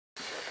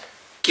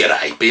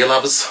G'day beer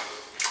lovers,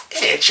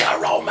 it's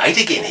your old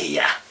mate again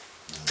here,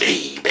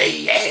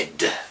 VB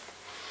Ed.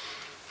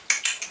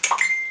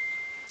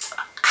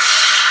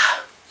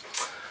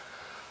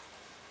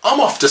 I'm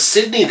off to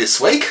Sydney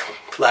this week.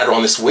 Later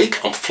on this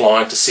week I'm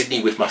flying to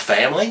Sydney with my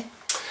family,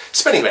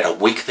 spending about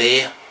a week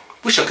there.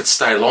 Wish I could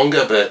stay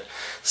longer, but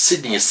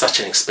Sydney is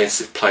such an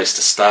expensive place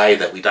to stay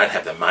that we don't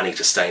have the money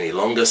to stay any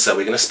longer, so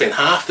we're going to spend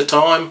half the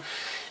time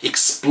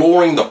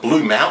exploring the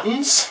Blue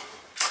Mountains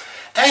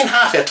and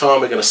half our time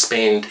we're going to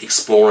spend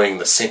exploring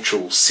the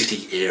central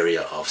city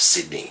area of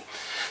Sydney.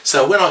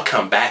 So when I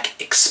come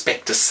back,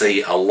 expect to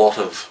see a lot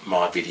of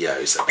my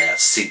videos about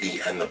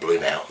Sydney and the Blue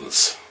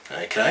Mountains.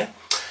 Okay?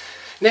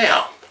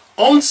 Now,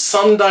 on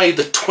Sunday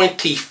the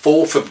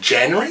 24th of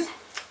January,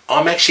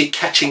 I'm actually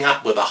catching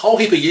up with a whole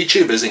heap of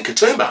YouTubers in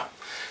Katoomba.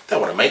 They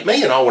want to meet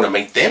me and I want to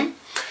meet them.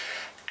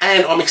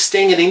 And I'm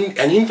extending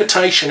an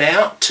invitation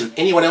out to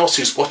anyone else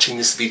who's watching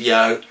this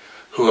video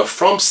who are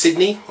from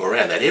Sydney or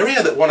around that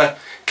area that want to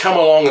come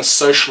along and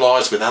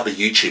socialise with other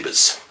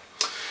YouTubers.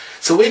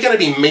 So we're going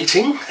to be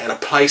meeting at a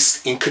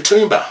place in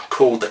Katoomba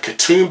called the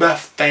Katoomba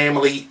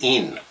Family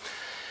Inn.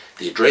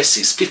 The address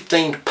is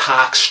 15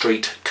 Parke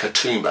Street,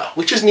 Katoomba,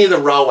 which is near the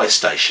railway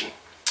station.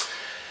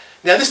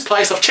 Now this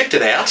place, I've checked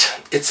it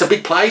out. It's a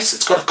big place.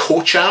 It's got a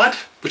courtyard,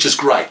 which is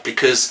great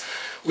because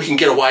we can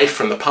get away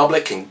from the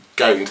public and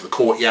go into the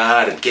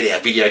courtyard and get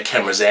our video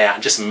cameras out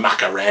and just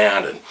muck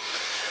around and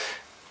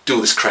do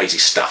all this crazy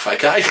stuff,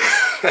 okay?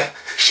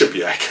 Should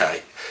be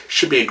okay.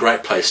 Should be a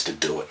great place to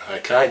do it,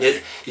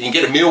 okay? You can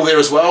get a meal there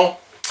as well,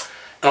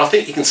 and I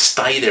think you can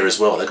stay there as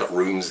well. They've got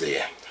rooms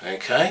there,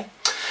 okay?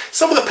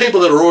 Some of the people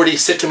that are already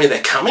said to me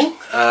they're coming,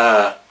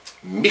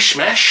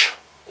 Mishmash,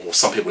 or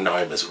some people know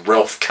him as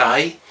Ralph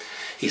K.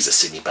 He's a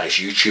Sydney-based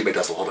YouTuber,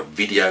 does a lot of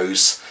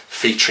videos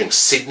featuring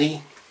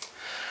Sydney.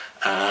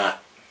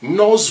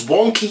 Noz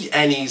Wonky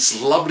and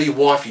his lovely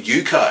wife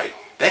Yuko,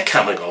 they're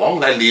coming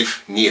along. They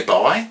live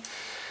nearby.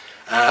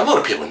 A lot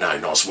of people know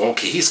Noz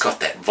Wonky. He's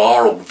got that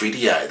viral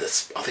video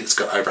that's, I think it's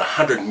got over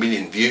 100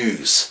 million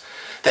views.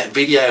 That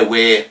video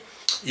where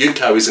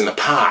Yuko is in the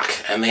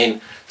park and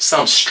then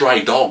some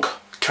stray dog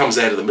comes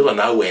out of the middle of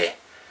nowhere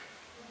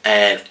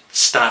and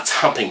starts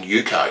humping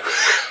Yuko.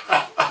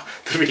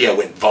 The video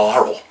went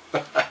viral.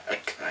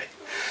 Okay.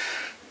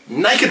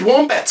 Naked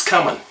Wombat's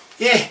coming.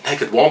 Yeah,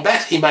 Naked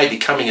Wombat. He may be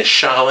coming as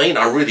Charlene.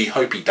 I really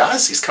hope he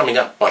does. He's coming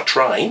up by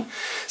train.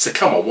 So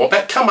come on,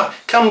 Wombat.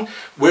 Come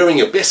wearing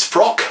your best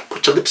frock.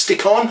 Put your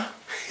lipstick on.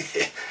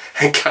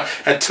 and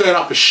turn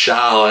up as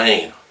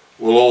Charlene.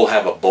 We'll all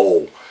have a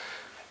ball.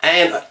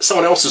 And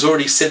someone else has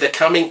already said they're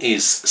coming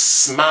is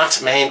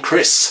Smart Man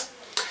Chris.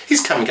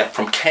 He's coming up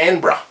from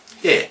Canberra.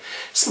 Yeah,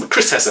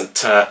 Chris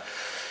hasn't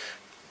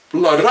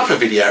loaded up a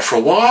video for a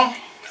while.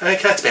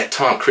 Okay, it's about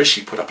time, Chris,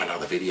 you put up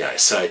another video.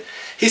 So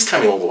he's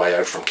coming all the way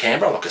over from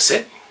Canberra, like I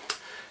said.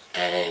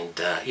 And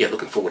yeah,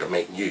 looking forward to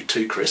meeting you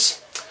too, Chris.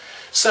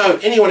 So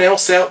anyone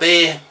else out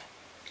there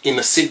in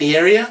the Sydney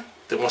area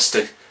that wants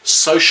to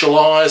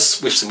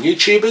socialise with some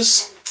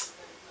YouTubers,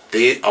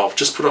 there, I've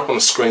just put up on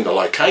the screen the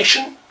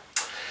location.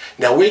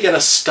 Now we're going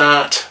to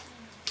start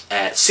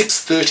at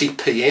 6:30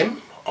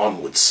 PM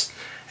onwards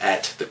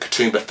at the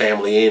Katoomba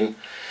Family Inn.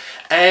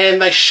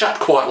 And they shut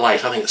quite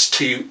late. I think it's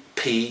 2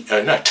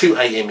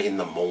 AM in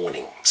the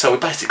morning. So we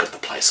basically got the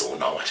place all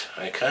night,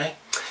 okay?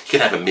 You can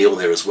have a meal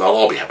there as well.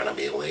 I'll be having a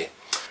meal there.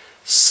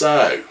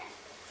 So,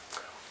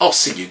 I'll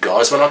see you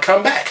guys when I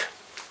come back.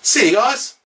 See you guys.